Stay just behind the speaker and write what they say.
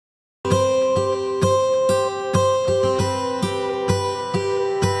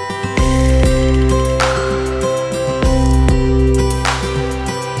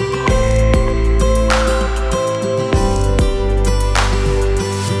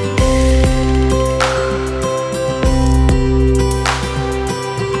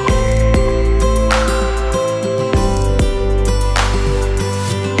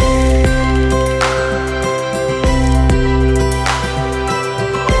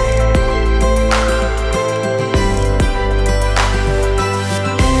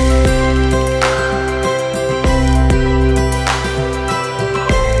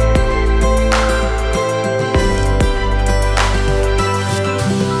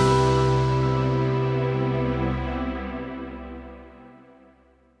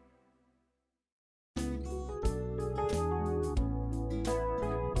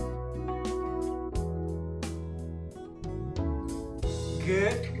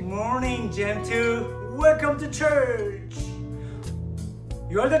morning, GEM2. Welcome to church.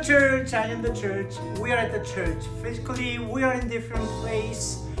 You are the church, I am the church. We are at the church. Physically, we are in different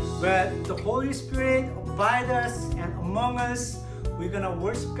place, but the Holy Spirit abide us and among us. We're gonna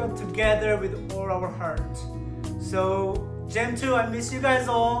worship God together with all our heart. So, GEM2, I miss you guys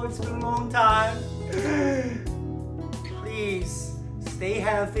all. It's been a long time. Please stay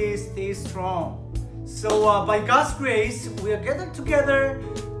healthy, stay strong. So by God's grace, we are gathered together,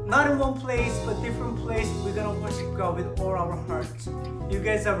 not in one place, but different place. We're gonna worship God with all our hearts. You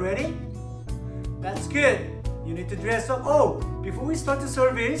guys are ready? That's good. You need to dress up. Oh, before we start the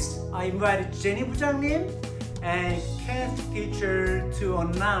service, I invited Jenny 부장님 and Kenneth teacher to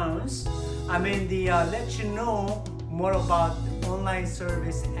announce, let you know more about the online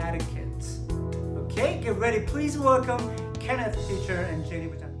service etiquette. Okay, get ready. Please welcome Kenneth teacher and Jenny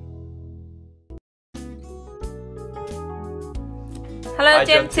부장님. Hello,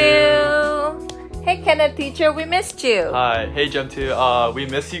 GEM2. Hey, Kenneth teacher, we missed you. Hi, hey GEM2. We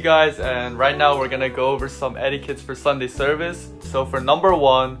miss you guys, and right now we're gonna go over some etiquettes for Sunday service. So for number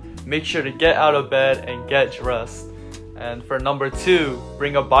 1, make sure to get out of bed and get dressed. And for number 2,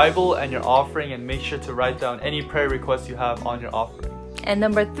 bring a Bible and your offering, and make sure to write down any prayer requests you have on your offering. And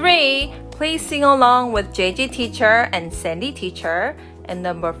number 3, please sing along with JJ teacher and Sandy teacher. And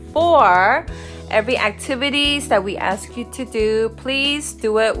number 4, every activities that we ask you to do, please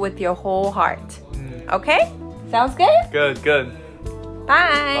do it with your whole heart. Okay? Sounds good? Good.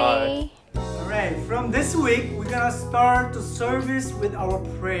 Bye. Alright, from this week, we're gonna start the service with our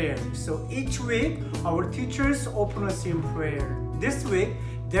prayer. So each week, our teachers open us in prayer. This week,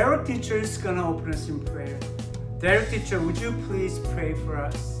 Derek teacher is gonna open us in prayer. Derek teacher, would you please pray for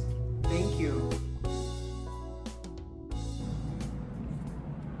us? Thank you.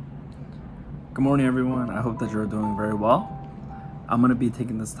 Good morning, everyone. I hope that you're doing very well. I'm going to be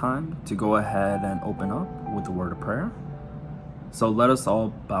taking this time to go ahead and open up with a word of prayer. So let us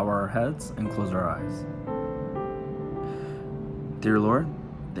all bow our heads and close our eyes. Dear Lord,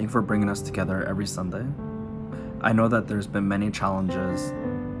 thank you for bringing us together every Sunday. I know that there's been many challenges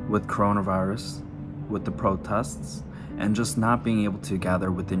with coronavirus, with the protests, and just not being able to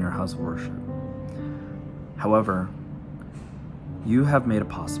gather within your house of worship. However, you have made it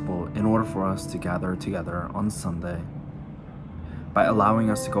possible in order for us to gather together on Sunday by allowing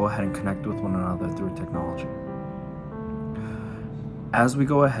us to go ahead and connect with one another through technology. As we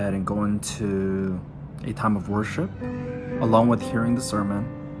go ahead and go into a time of worship, along with hearing the sermon,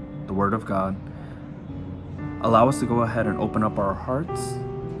 the Word of God, allow us to go ahead and open up our hearts,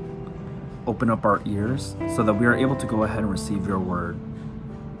 open up our ears, so that we are able to go ahead and receive your Word.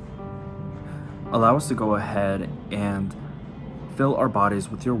 Allow us to go ahead and fill our bodies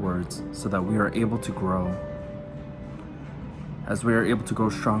with your words so that we are able to grow, as we are able to grow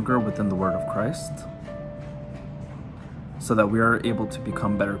stronger within the word of Christ, so that we are able to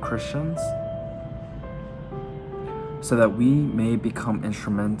become better Christians, so that we may become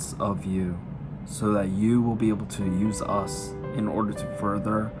instruments of you, so that you will be able to use us in order to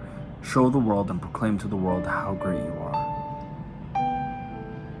further show the world and proclaim to the world how great you are.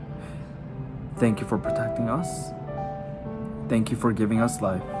 Thank you for protecting us. Thank you for giving us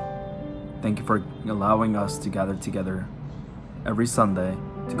life. Thank you for allowing us to gather together every Sunday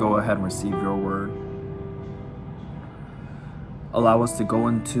to go ahead and receive your word. Allow us to go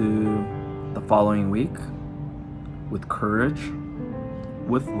into the following week with courage,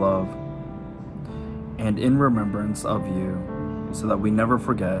 with love, and in remembrance of you, so that we never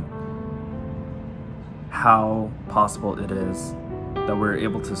forget how possible it is that we're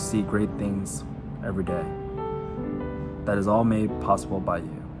able to see great things every day. That is all made possible by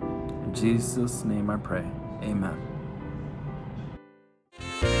you. In Jesus' name I pray. Amen.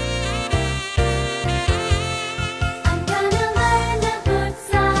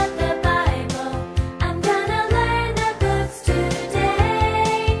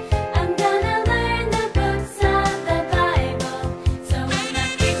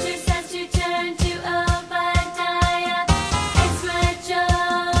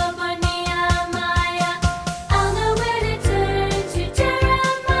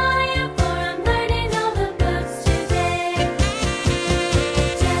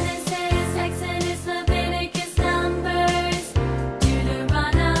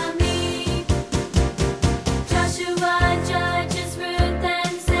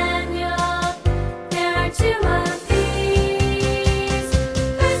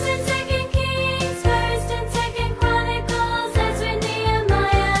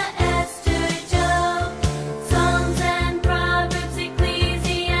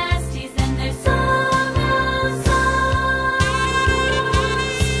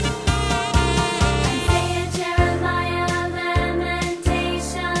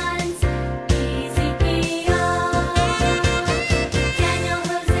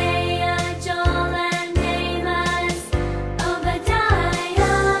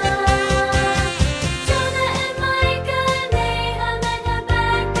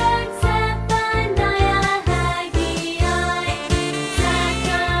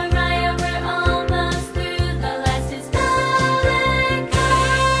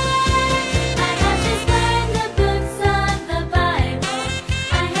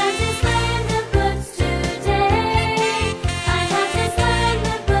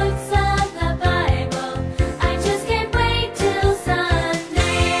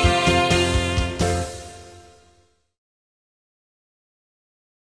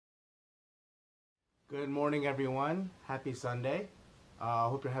 Good morning, everyone. Happy Sunday. I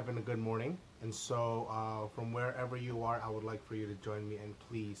hope you're having a good morning. And so, from wherever you are, I would like for you to join me and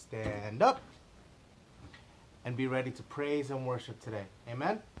please stand up and be ready to praise and worship today.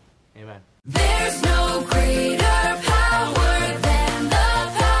 Amen? Amen. There's no greater power than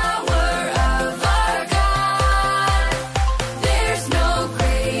the power of our God. There's no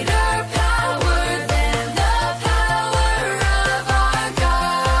greater power than the power of our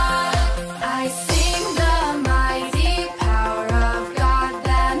God. I sing the mighty power of God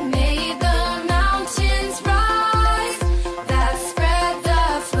that made the mountains rise, that spread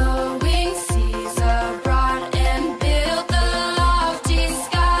the flowing seas abroad and built the lofty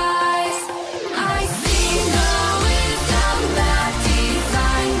skies. I sing the wisdom that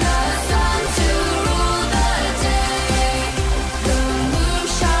designed the sun to rule the day. The moon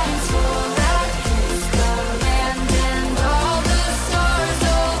shines for at His command, and all the stars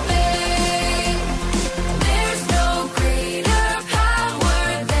obey. There's no greater power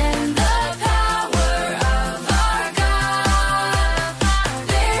than the power of our God.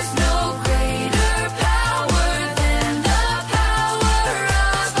 There's no greater power than the power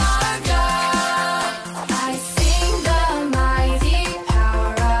of our God. I sing the mighty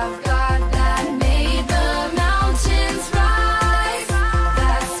power of God that made the mountains rise,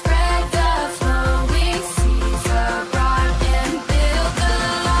 that spread the flowing seas abroad and built the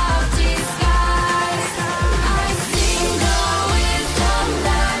lofty skies. I sing the wisdom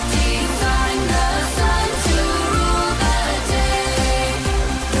that designed the sun to rule the day.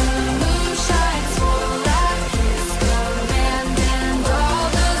 The moon shines full at His command, and all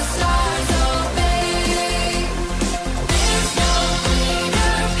the stars obey. There's no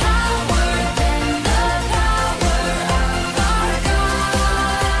greater power than the power of our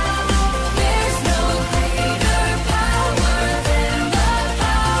God. There's no greater power than the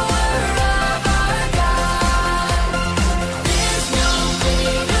power of our God. There's no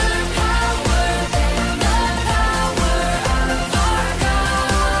greater power than the power of our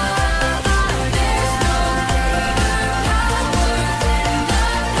God.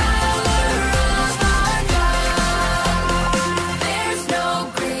 There's no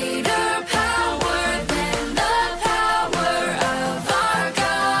greater power than the power of our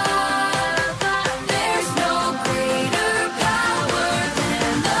God. There's no greater power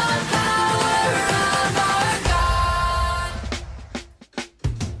than the power of our God.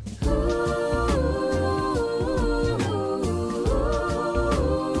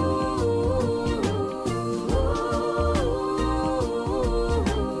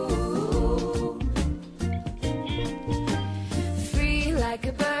 Free like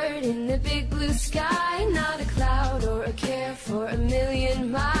a bird in the big blue sky, not a cloud or a care for a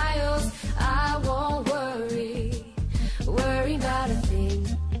million miles. I won't worry about a thing.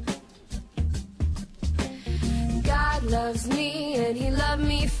 God loves me and He loved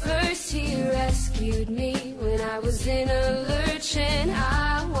me first. He rescued me when I was in a lurch, and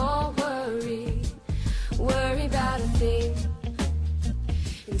I won't worry about a thing.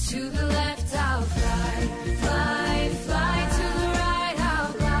 And to the left I'll fly, fly, fly. To the right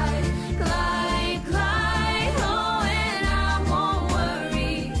I'll glide, glide, glide. Oh, and I won't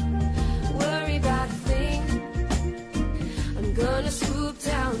worry about a thing. I'm gonna swoop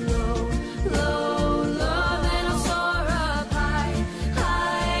down low, low, low. Then I'll soar up high,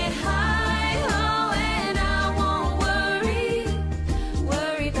 high, high. Oh, and I won't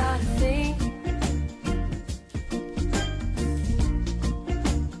worry about a thing.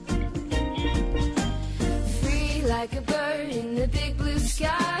 Free like a bird in the big blue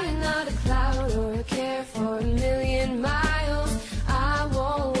sky, not a cloud or a care for a million miles. I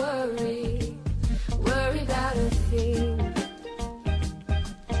won't worry about a thing.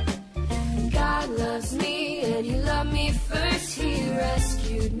 God loves me and He loved me first. He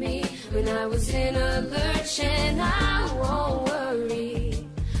rescued me when I was in a lurch, and I won't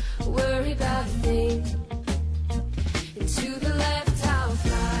worry about a thing. And to the left I'll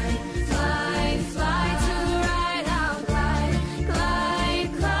fly, fly, fly. To the right I'll glide, glide,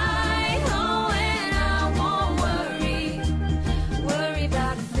 glide. Oh, and I won't worry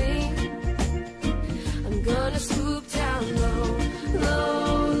about a thing. I'm gonna swoop down low,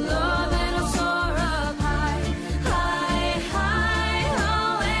 low, low. Then I'll soar up high, high, high.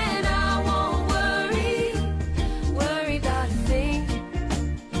 Oh, and I won't worry about a thing.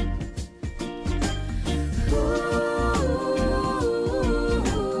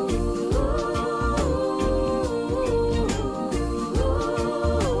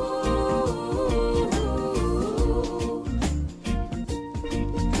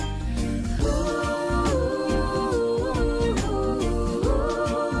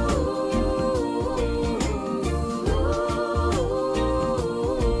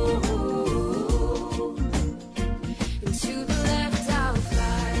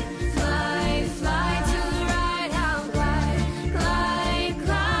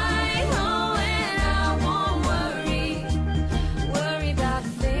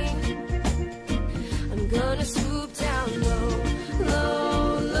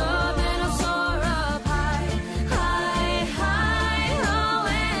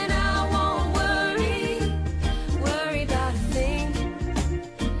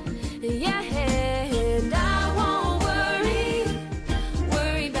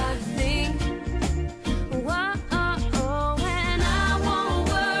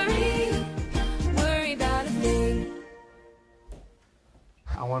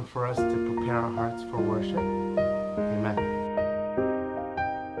 want for us to prepare our hearts for worship. Amen.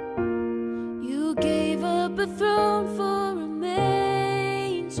 You gave up a throne for a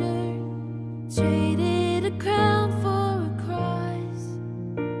manger, traded a crown for a cross,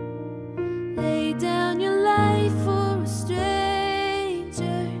 laid down your life for a stranger,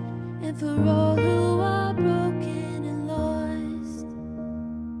 and for all who are broken and lost.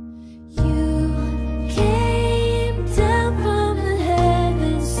 You came down from the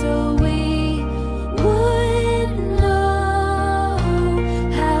heavens so we would know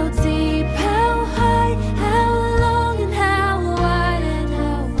how deep, how high, how long, and how wide, and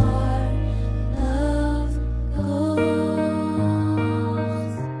how far love goes.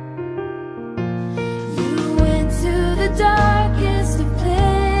 You went to the darkest of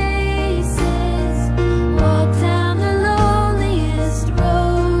places, walked down the loneliest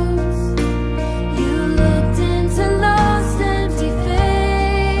roads. You looked into lost, empty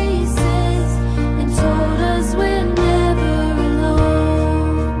faces and told us we're never alone.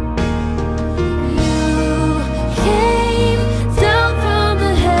 You came down from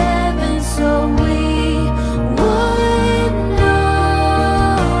the heavens so we would know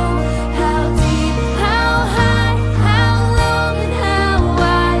how deep, how high, how long, and how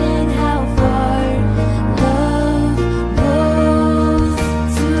wide, and how far love goes.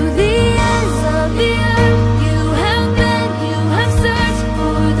 To the ends of the earth you have been, you have searched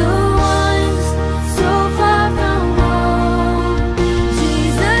for the ones so far from home.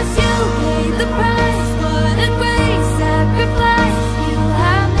 Jesus, you paid the price, what a great sacrifice you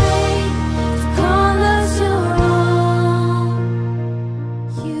have made to call us your own.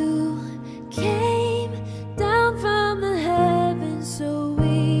 You came down from the heavens so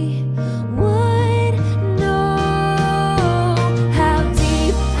we would know how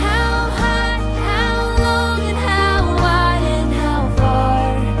deep, how high, how long, and how wide, and how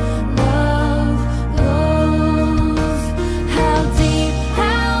far love goes. How deep,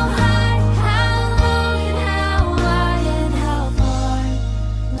 how high, how long, and how wide, and how far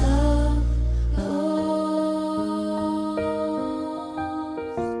love goes.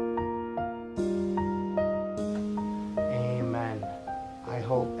 Amen. I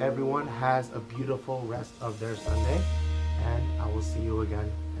hope everyone has a beautiful rest of their Sunday, and I will see you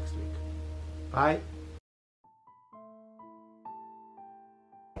again next week. Bye.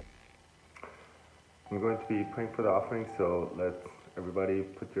 I'm going to be praying for the offering, so let's everybody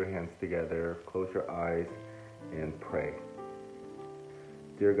put your hands together, close your eyes, and pray.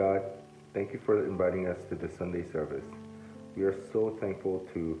 Dear God, thank you for inviting us to this Sunday service. We are so thankful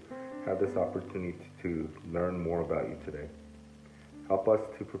to have this opportunity to learn more about you today. Help us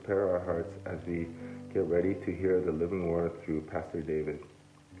to prepare our hearts as we get ready to hear the living word through Pastor David.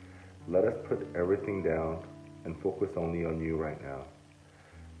 Let us put everything down and focus only on you right now.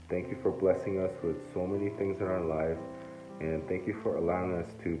 Thank you for blessing us with so many things in our life, and thank you for allowing us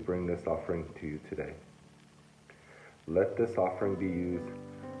to bring this offering to you today. Let this offering be used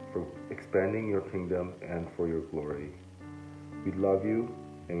for expanding your kingdom and for your glory. We love you,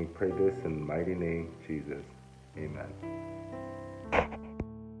 and we pray this in the mighty name, Jesus. Amen.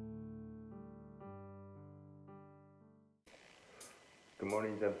 Good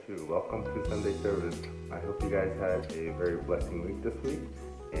morning, GEM2. Welcome to Sunday service. I hope you guys had a very blessing week this week,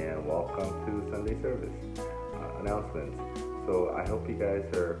 and welcome to Sunday service. Announcements. So I hope you guys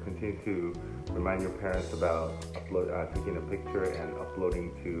are continuing to remind your parents about taking a picture and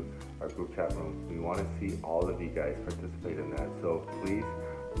uploading to our group chat room. We want to see all of you guys participate in that. So please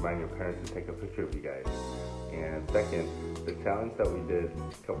remind your parents to take a picture of you guys. And second, the challenge that we did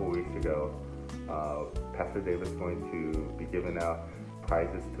a couple weeks ago, Pastor David's going to be giving out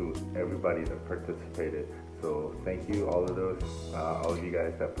prizes to everybody that participated. So thank you all of you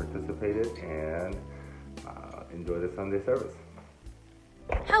guys that participated, and enjoy the Sunday service.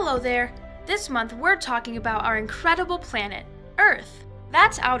 Hello there. This month we're talking about our incredible planet, Earth.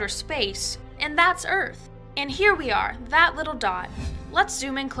 That's outer space, and that's Earth. And here we are, that little dot. Let's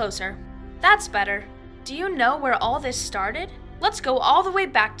zoom in closer. That's better. Do you know where all this started? Let's go all the way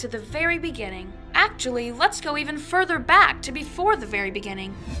back to the very beginning. Actually, let's go even further back to before the very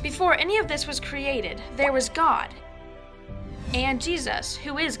beginning. Before any of this was created, there was God. And Jesus,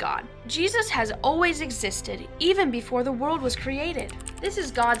 who is God. Jesus has always existed, even before the world was created. This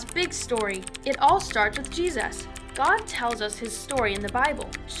is God's big story. It all starts with Jesus. God tells us his story in the Bible.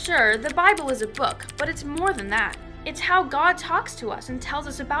 Sure, the Bible is a book, but it's more than that. It's how God talks to us and tells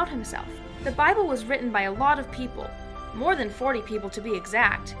us about himself. The Bible was written by a lot of people, more than 40 people to be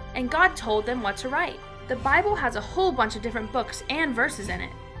exact, and God told them what to write. The Bible has a whole bunch of different books and verses in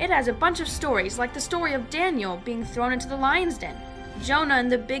it. It has a bunch of stories, like the story of Daniel being thrown into the lion's den, Jonah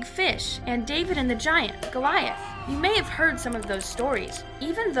and the big fish, and David and the giant, Goliath. You may have heard some of those stories.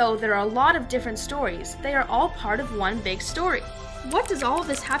 Even though there are a lot of different stories, they are all part of one big story. What does all of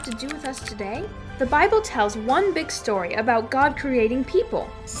this have to do with us today? The Bible tells one big story about God creating people,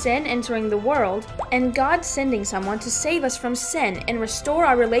 sin entering the world, and God sending someone to save us from sin and restore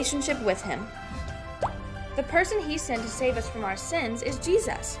our relationship with Him. The person He sent to save us from our sins is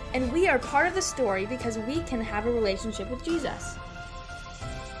Jesus, and we are part of the story because we can have a relationship with Jesus.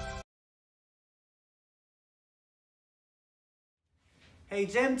 Hey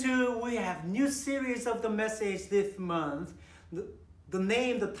GEM2, we have new series of the message this month.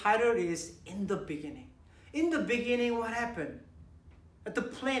 The title is In the Beginning. In the beginning, what happened? At the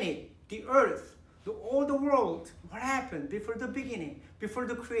planet, the earth, all the world, what happened before the beginning, before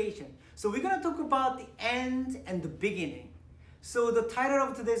the creation? So we're going to talk about the end and the beginning. So the title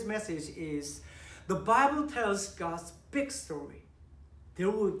of today's message is The Bible Tells God's Big Story.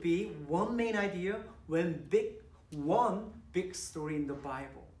 There will be one main idea, one big story in the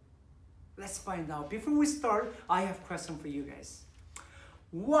Bible. Let's find out. Before we start, I have a question for you guys.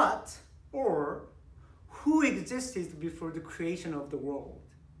 What or who existed before the creation of the world?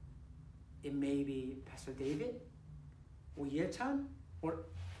 It may be Pastor David, or Ye-chan, or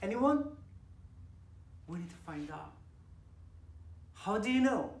anyone? We need to find out. How do you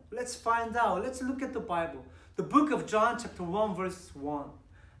know? Let's find out. Let's look at the Bible. The book of John, chapter 1, verse 1.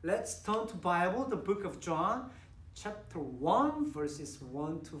 Let's turn to Bible, the book of John, chapter 1, verses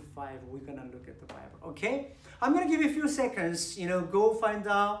 1 to 5. We're going to look at the Bible, okay? I'm going to give you a few seconds. Go find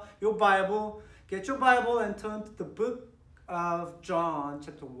out your Bible. Get your Bible and turn to the book of John,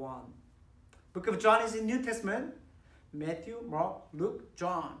 chapter 1. Book of John is in New Testament. Matthew, Mark, Luke,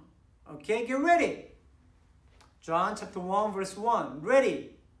 John. Okay, get ready. John chapter 1, verse 1.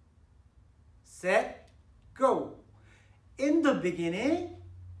 Ready, set, go. In the beginning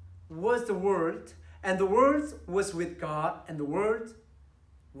was the Word, and the Word was with God, and the Word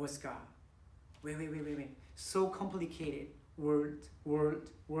was God. Wait. So complicated. Word,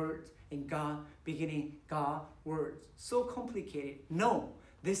 and God, beginning, God, Word. So complicated. No,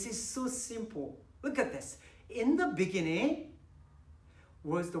 this is so simple. Look at this. In the beginning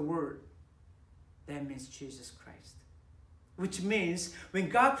was the Word. That means Jesus Christ. Which means when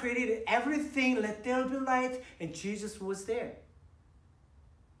God created everything, let there be light, and Jesus was there.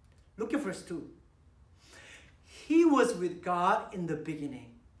 Look at verse 2. He was with God in the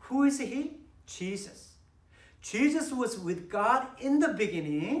beginning. Who is He? Jesus. Jesus was with God in the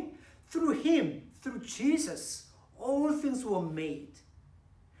beginning. Through Him, through Jesus, all things were made.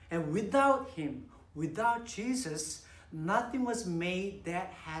 And without Him, without Jesus, nothing was made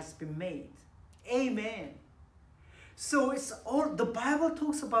that has been made. Amen. So the Bible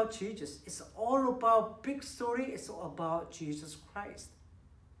talks about Jesus. It's all about big story. It's all about Jesus Christ.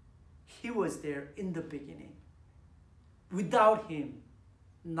 He was there in the beginning. Without Him,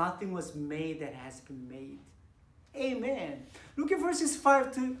 nothing was made that has been made. Amen. Look at verses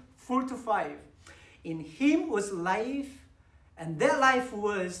 4 to 5. In Him was life, and that life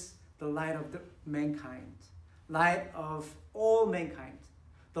was the light of mankind. Light of all mankind.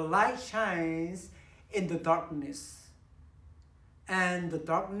 The light shines in the darkness, and the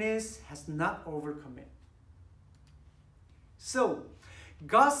darkness has not overcome it. So,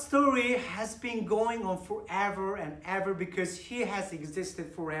 God's story has been going on forever and ever because He has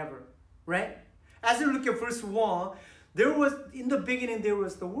existed forever, right? As you look at verse 1, in the beginning there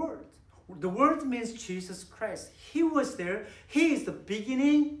was the Word. The Word means Jesus Christ. He was there. He is the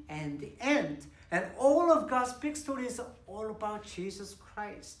beginning and the end. And all of God's big story is all about Jesus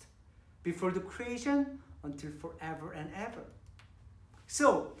Christ. Before the creation, until forever and ever.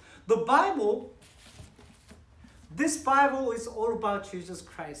 So, this Bible is all about Jesus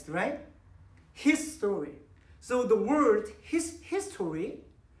Christ, right? His story. So the word, His history,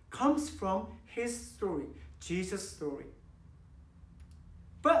 comes from His story, Jesus' story.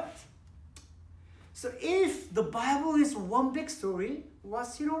 So if the Bible is one big story,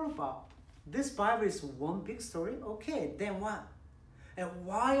 what's it all about? This Bible is one big story? Okay, then what? And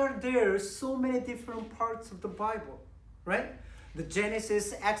why are there so many different parts of the Bible, right? The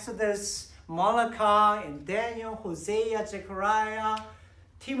Genesis, Exodus, Malachi, and Daniel, Hosea, Zechariah,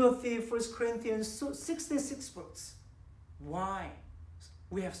 Timothy, 1 Corinthians, so 66 books. Why?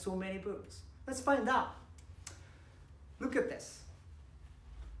 We have so many books. Let's find out. Look at this.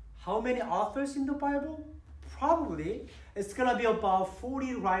 How many authors in the Bible? Probably it's gonna be about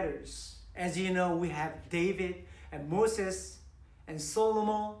 40 writers. As you know, we have David and Moses and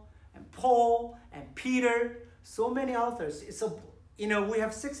Solomon and Paul and Peter. So many authors. We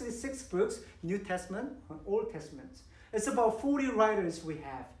have 66 books, New Testament and Old Testament. It's about 40 writers we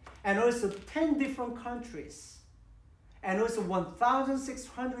have, and also 10 different countries, and also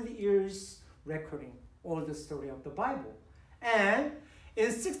 1,600 years recording all the story of the Bible. And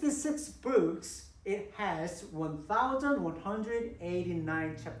in 66 books, it has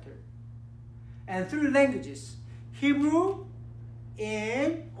 1,189 chapters. And 3 languages, Hebrew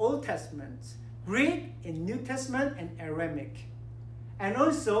in Old Testament, Greek in New Testament, and Aramaic. And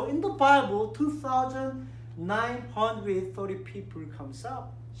also in the Bible, 2,930 people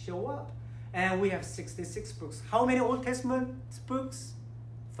show up. And we have 66 books. How many Old Testament books?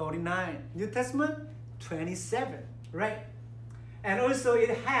 39. New Testament? 27, right? And also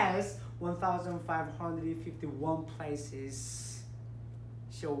it has 1,551 places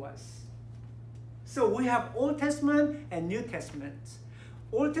show us. So we have Old Testament and New Testament.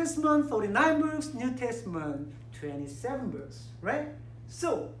 Old Testament, 39 books, New Testament, 27 books, right?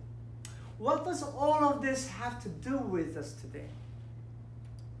 So, what does all of this have to do with us today?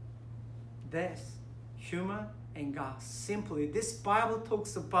 This, human and God. Simply, this Bible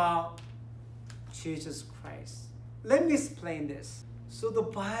talks about Jesus Christ. Let me explain this. So the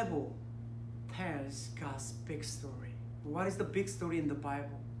Bible tells God's big story. What is the big story in the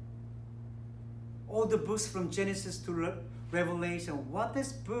Bible? All the books from Genesis to Revelation, what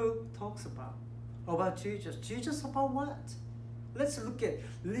this book talks about Jesus. Jesus about what? Let's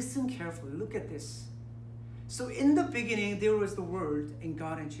listen carefully, look at this. So in the beginning, there was the Word and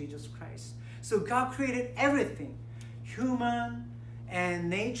God and Jesus Christ. So God created everything, human and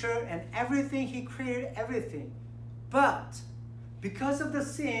nature and everything. He created everything. But because of the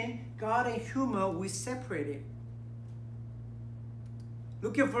sin, God and human, we separated.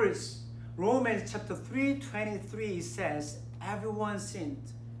 Look at verse. Romans chapter 3:23 says, everyone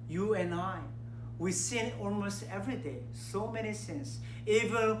sinned, you and I. We sin almost every day, so many sins.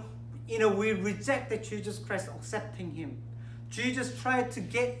 Even, we rejected Jesus Christ, accepting Him. Jesus tried to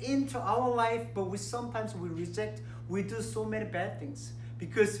get into our life, but sometimes we reject. We do so many bad things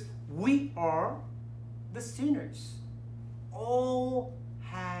because we are the sinners. All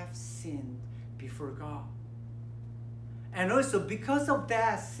have sinned before God. And also because of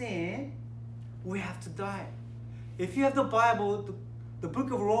that sin, we have to die. If you have the Bible, the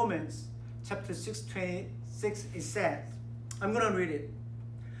book of Romans, chapter 6:26, it says, I'm going to read it.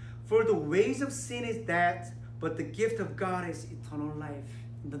 For the wages of sin is death, but the gift of God is eternal life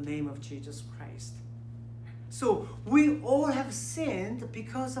in the name of Jesus Christ. So we all have sinned.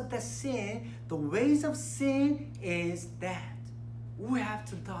 Because of that sin, the wages of sin is death. We have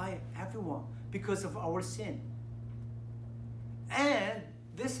to die, everyone, because of our sin. And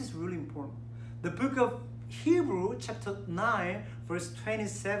this is really important. The book of Hebrew, chapter 9, verse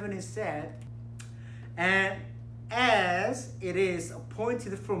 27, is said, and as it is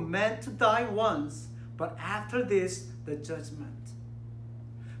appointed for man to die once, but after this, the judgment.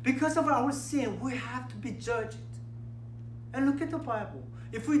 Because of our sin, we have to be judged. And look at the Bible.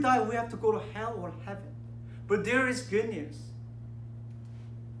 If we die, we have to go to hell or heaven. But there is good news.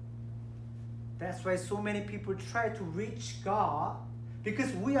 That's why so many people try to reach God,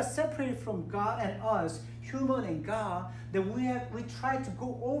 because we are separated from God and us, human and God, then we try to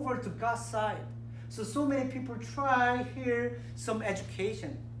go over to God's side. So many people try here some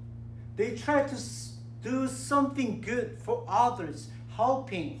education. They try to do something good for others,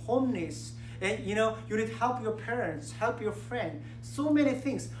 helping homeless, and you need to help your parents, help your friend. So many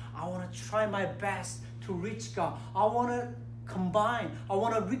things. I want to try my best to reach God. I want to combine. I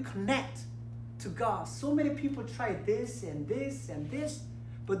want to reconnect to God. So many people try this and this and this,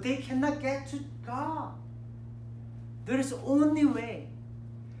 but they cannot get to God. There is only way.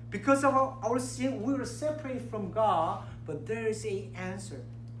 Because of our sin, we were separated from God, but there is an answer.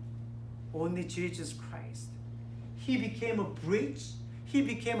 Only Jesus Christ. He became a bridge. He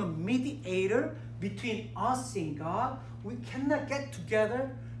became a mediator between us and God. We cannot get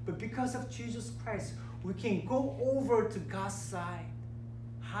together, but because of Jesus Christ, we can go over to God's side.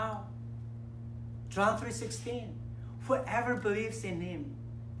 How? John 3:16, whoever believes in Him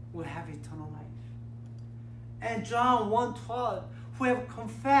will have eternal life. And John 1:12, whoever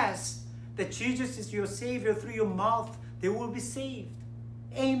confess that Jesus is your Savior through your mouth, they will be saved.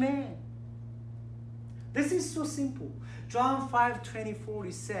 Amen. This is so simple. John 5:24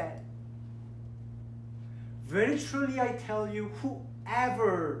 is said, very truly I tell you,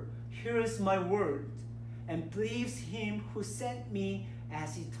 whoever hears my word and believes Him who sent me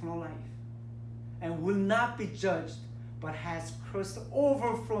has eternal life, and will not be judged, but has crossed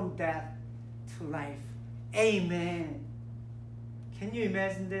over from death to life. Amen. Can you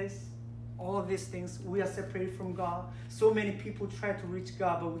imagine this? all of these things, we are separated from God. So many people try to reach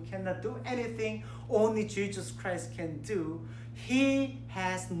God, but we cannot do anything. Only Jesus Christ can do. He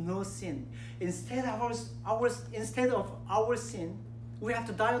has no sin. Instead of our sin, we have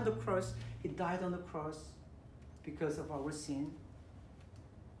to die on the cross. He died on the cross because of our sin.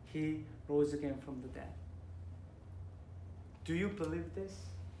 He rose again from the dead. Do you believe this?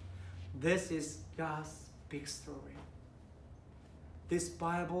 This is God's big story. This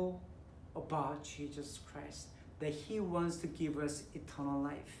Bible about Jesus Christ, that He wants to give us eternal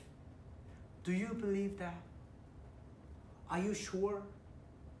life. Do you believe that? Are you sure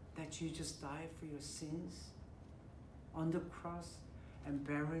that Jesus died for your sins on the cross and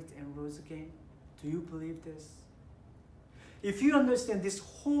buried and rose again? Do you believe this? If you understand this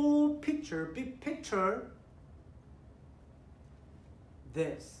whole picture, big picture,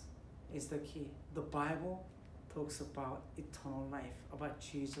 this is the key. The Bible talks about eternal life, about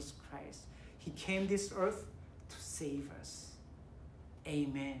Jesus Christ. He came this earth to save us.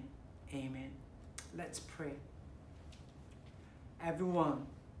 Amen. Amen. Let's pray. Everyone,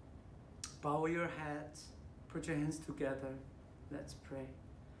 bow your heads, put your hands together. Let's pray.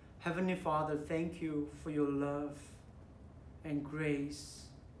 Heavenly Father, thank you for your love and grace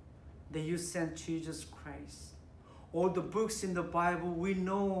that you sent Jesus Christ. All the books in the Bible, we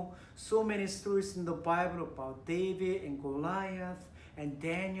know so many stories in the Bible about David and Goliath and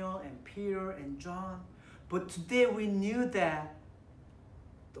Daniel and Peter and John. But today we knew that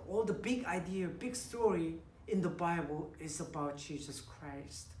all the big idea, big story in the Bible is about Jesus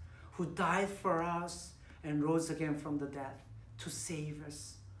Christ, who died for us and rose again from the dead to save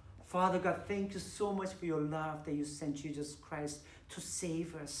us. Father God, thank you so much for your love that you sent Jesus Christ to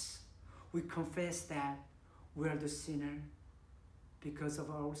save us. We confess that we are the sinner. Because of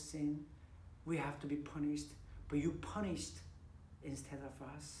our sin, we have to be punished. But you punished instead of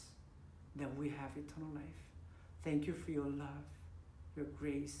us, that we have eternal life. Thank you for your love, your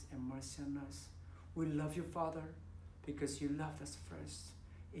grace and mercy on us. We love you, Father, because you loved us first.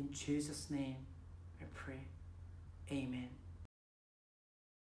 In Jesus' name, I pray. Amen.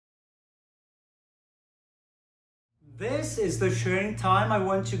 This is the sharing time. I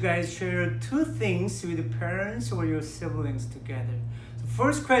want you guys to share 2 things with your parents or your siblings together. The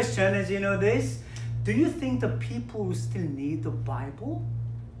first question, as you know this, do you think the people will still need the Bible?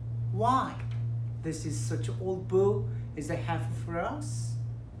 Why? This is such an old book. Is it helpful for us?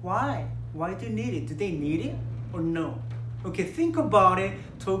 Why? Why do you need it? Do they need it or no? Okay, think about it.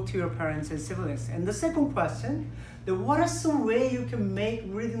 Talk to your parents and siblings. And the second question, what are some ways you can make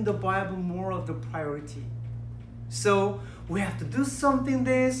reading the Bible more of the priority? So we have to do something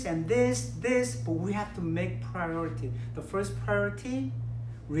this and this, but we have to make priority. The first priority,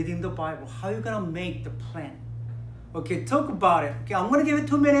 reading the Bible. How are you going to make the plan? Okay, talk about it. Okay, I'm going to give it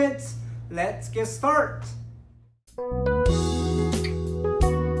 2 minutes. Let's get started.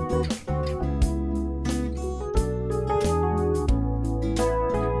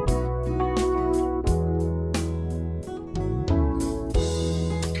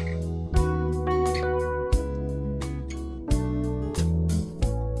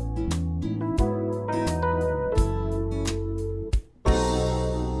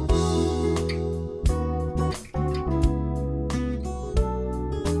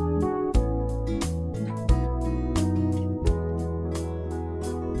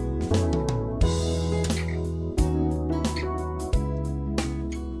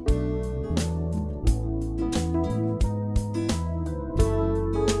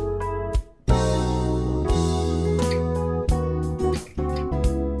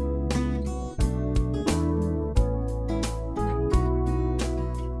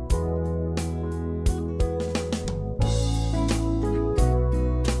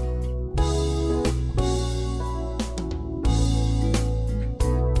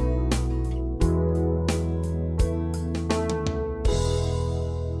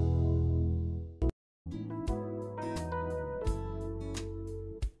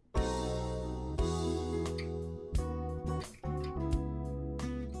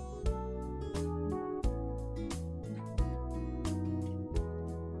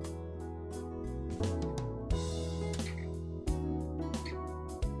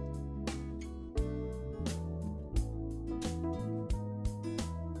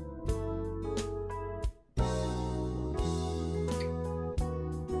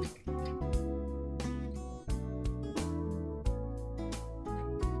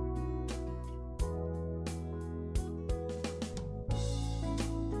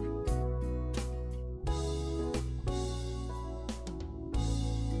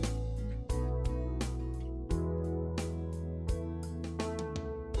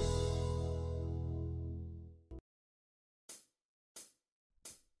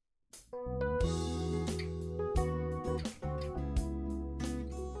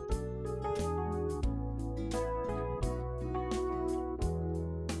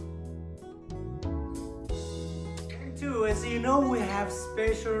 GEM2, as you know, we have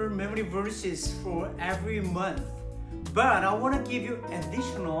special memory verses for every month. But I want to give you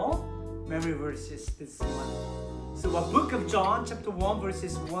additional memory verses this month. So a book of John, chapter 1,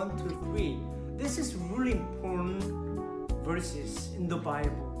 verses 1 to 3. This is really important verses in the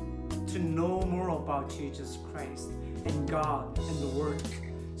Bible to know more about Jesus Christ and God and the Word.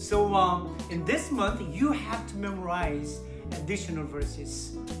 So in this month, you have to memorize additional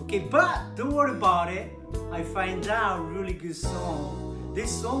verses. Okay, but don't worry about it. I find out a really good song. This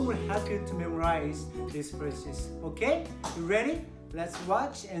song will help you to memorize these verses. Okay, you ready? Let's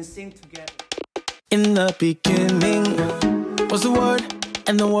watch and sing together. In the beginning was the Word,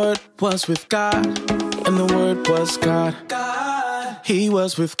 and the Word was with God, and the Word was God. He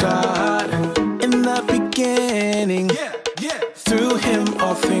was with God in the beginning. Through Him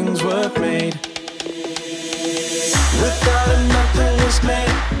all things were made. Without Him nothing was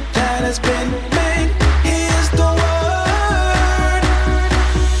made that has been made. He is the Word.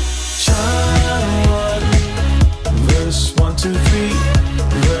 John 1, verse 1 to 3.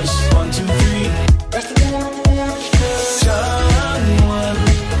 Verse 1 to 3. John 1,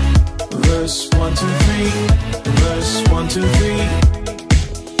 verse 1 to 3. Verse 1 to 3.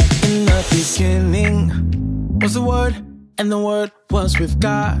 In the beginning was the Word, and the Word was with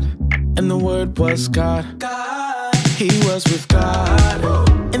God, and the Word was God. He was with God